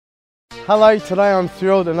Hello, today I'm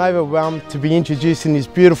thrilled and overwhelmed to be introducing this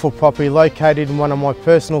beautiful property located in one of my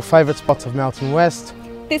personal favourite spots of Melton West.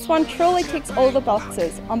 This one truly ticks all the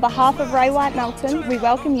boxes. On behalf of Ray White Melton, we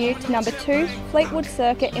welcome you to number 2 Fleetwood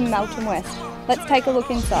Circuit in Melton West. Let's take a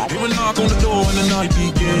look inside.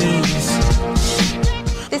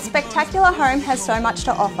 This spectacular home has so much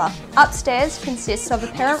to offer. Upstairs consists of a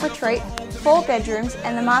parent retreat, 4 bedrooms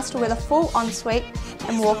and the master with a full ensuite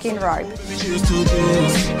and walk-in robe.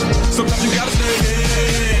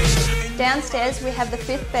 Downstairs we have the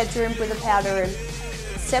 5th bedroom with a powder room.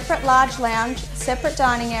 Separate large lounge, separate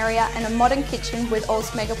dining area and a modern kitchen with all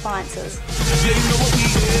Smeg appliances.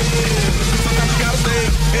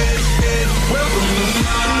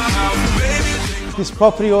 This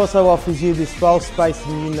property also offers you this well-spaced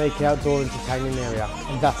and unique outdoor entertaining area,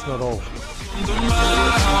 and that's not all.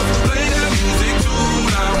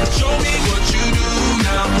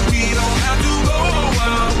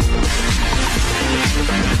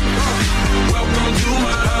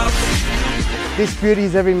 This beauty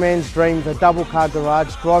is every man's dream, the double car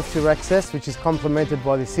garage, drive-through access which is complemented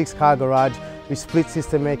by the 6-car garage with split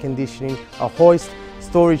system air conditioning, a hoist,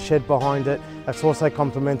 storage shed behind it that's also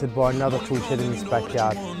complemented by another tool shed in this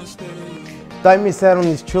backyard. Don't miss out on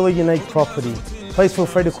this truly unique property. Please feel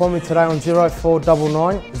free to call me today on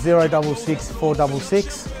 0499 066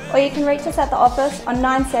 466. Or you can reach us at the office on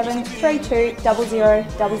 9732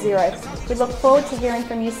 0000. We look forward to hearing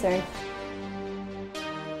from you soon.